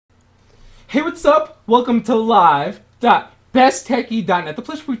Hey, what's up? Welcome to live.besttechie.net, the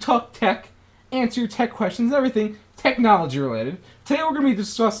place where we talk tech, answer your tech questions, and everything technology related. Today we're going to be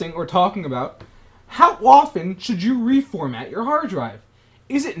discussing or talking about how often should you reformat your hard drive?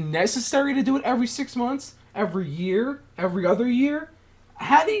 Is it necessary to do it every 6 months, every year, every other year?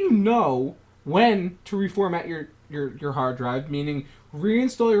 How do you know when to reformat your hard drive, meaning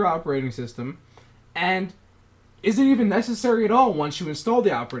reinstall your operating system, and is it even necessary at all once you install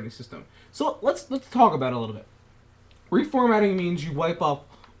the operating system? So let's talk about it a little bit. Reformatting means you wipe up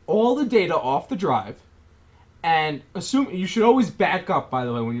all the data off the drive, and assume you should always back up, by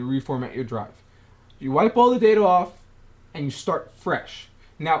the way, when you reformat your drive. You wipe all the data off and you start fresh.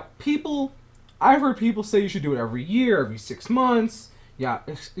 Now, I've heard people say you should do it every year, every 6 months, yeah,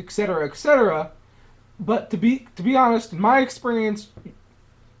 etc., etc. But to be honest, in my experience,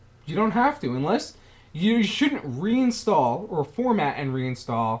 you don't have to, unless you shouldn't reinstall or format and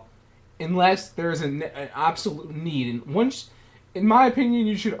reinstall unless there's an absolute need. And once, in my opinion,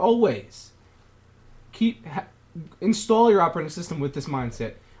 you should always install your operating system with this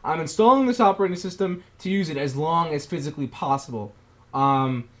mindset. I'm installing this operating system to use it as long as physically possible,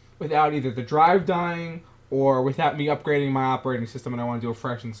 without either the drive dying or without me upgrading my operating system and I want to do a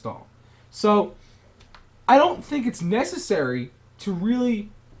fresh install. So I don't think it's necessary to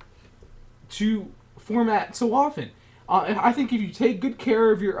format so often. I think if you take good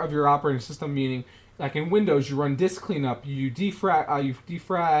care of your operating system, meaning like in Windows, you run disk cleanup, you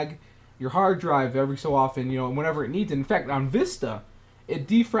defrag your hard drive every so often, whenever it needs it. In fact, on Vista, it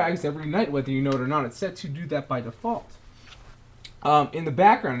defrags every night, whether you know it or not. It's set to do that by default. In the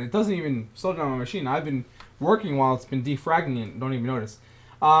background, it doesn't even slow down my machine. I've been working while it's been defragging and don't even notice.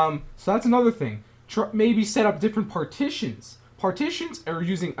 So that's another thing. Maybe set up different partitions. Partitions are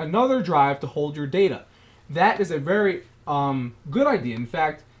using another drive to hold your data. That is a very good idea. In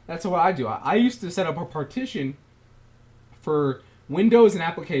fact, that's what I do. I used to set up a partition for Windows and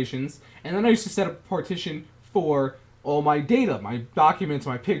applications, and then I used to set up a partition for all my data, my documents,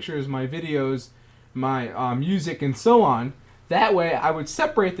 my pictures, my videos, my music, and so on. That way, I would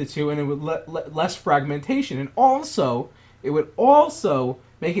separate the two, and it would let less fragmentation. And also, it would also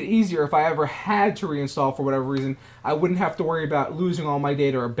make it easier if I ever had to reinstall for whatever reason. I wouldn't have to worry about losing all my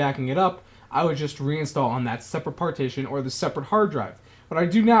data or backing it up. I would just reinstall on that separate partition or the separate hard drive. What I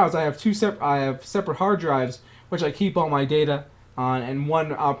do now is I have separate hard drives which I keep all my data on, and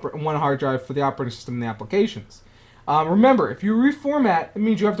one hard drive for the operating system and the applications. Remember, if you reformat, it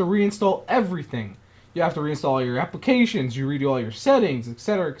means you have to reinstall everything. You have to reinstall all your applications, you redo all your settings,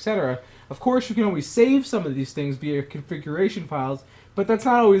 etc., etc. Of course, you can always save some of these things via configuration files, but that's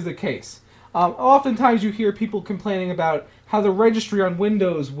not always the case. Oftentimes you hear people complaining about how the registry on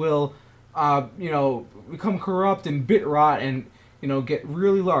Windows will become corrupt and bit rot and get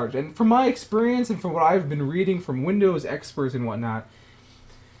really large. And from my experience and from what I've been reading from Windows experts and whatnot,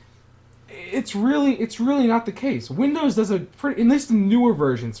 it's really not the case. Windows does a pretty, at least in newer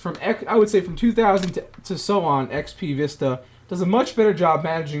versions, I would say from 2000 to so on, XP Vista does a much better job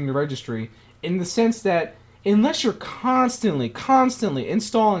managing the registry, in the sense that unless you're constantly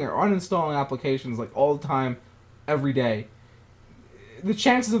installing or uninstalling applications like all the time, every day, the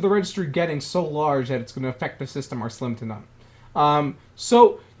chances of the registry getting so large that it's going to affect the system are slim to none.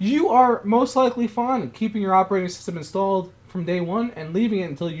 So you are most likely fine keeping your operating system installed from day one and leaving it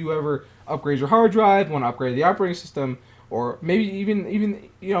until you ever upgrade your hard drive, want to upgrade the operating system, or maybe even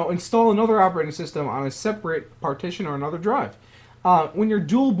install another operating system on a separate partition or another drive. When you're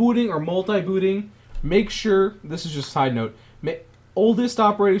dual booting or multi-booting, make sure, this is just a side note, oldest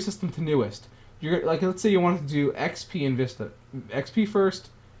operating system to newest. Let's say you wanted to do XP and Vista. XP first.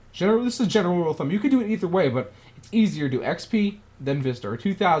 This is a general rule of thumb. You could do it either way, but it's easier to do XP than Vista, or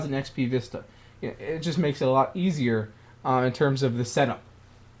 2000 XP Vista. It just makes it a lot easier in terms of the setup.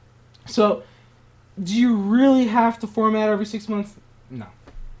 So, do you really have to format every 6 months? No.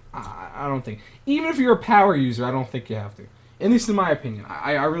 I don't think. Even if you're a power user, I don't think you have to. At least in my opinion.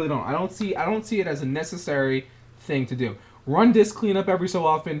 I really don't. I don't see it as a necessary thing to do. Run disk cleanup every so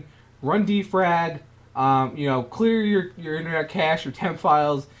often. Run defrag. Clear your internet cache, your temp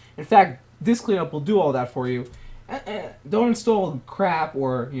files. In fact, disk cleanup will do all that for you. Don't install crap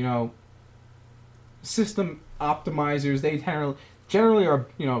or system optimizers. They generally are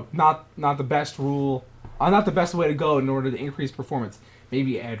not the best rule, not the best way to go in order to increase performance.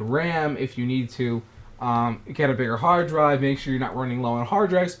 Maybe add RAM if you need to. Get a bigger hard drive. Make sure you're not running low on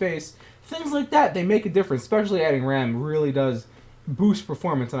hard drive space. Things like that, they make a difference. Especially adding RAM really does boost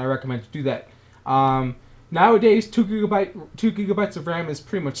performance, and I recommend you do that. Nowadays, 2 gigabytes of RAM is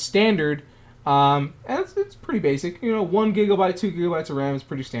pretty much standard And it's pretty basic. 1 gigabyte, 2 gigabytes of RAM is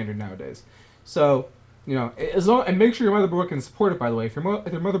pretty standard nowadays. So, as long, and make sure your motherboard can support it, by the way. If your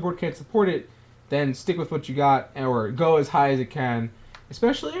motherboard can't support it, then stick with what you got, or go as high as it can.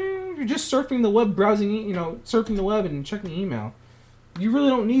 Especially if you're just surfing the web, surfing the web and checking email. You really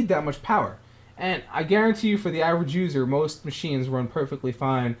don't need that much power. And I guarantee you, for the average user, most machines run perfectly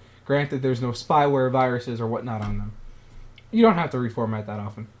fine. Granted, there's no spyware, viruses, or whatnot on them. You don't have to reformat that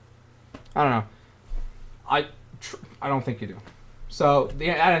often. I don't know. I don't think you do. So that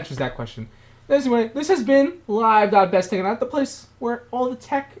answers that question. Anyway, this has been live.besttakeout, the place where all the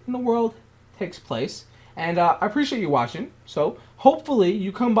tech in the world takes place. And I appreciate you watching. So hopefully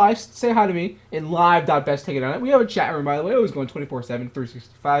you come by, say hi to me in live.besttakeout. We have a chat room, by the way, always going 24/7,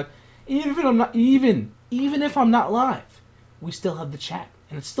 365. Even if I'm not live, we still have the chat,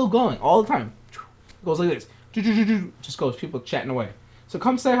 and it's still going all the time. It goes like this. Just goes, people chatting away. So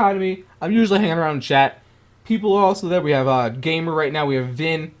come say hi to me. I'm usually hanging around in chat. People are also there. We have Gamer right now. We have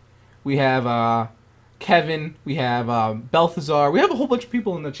Vin. We have Kevin. We have Balthazar. We have a whole bunch of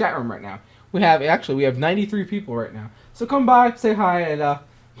people in the chat room right now. We have 93 people right now. So come by, say hi, and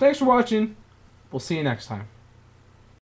thanks for watching. We'll see you next time.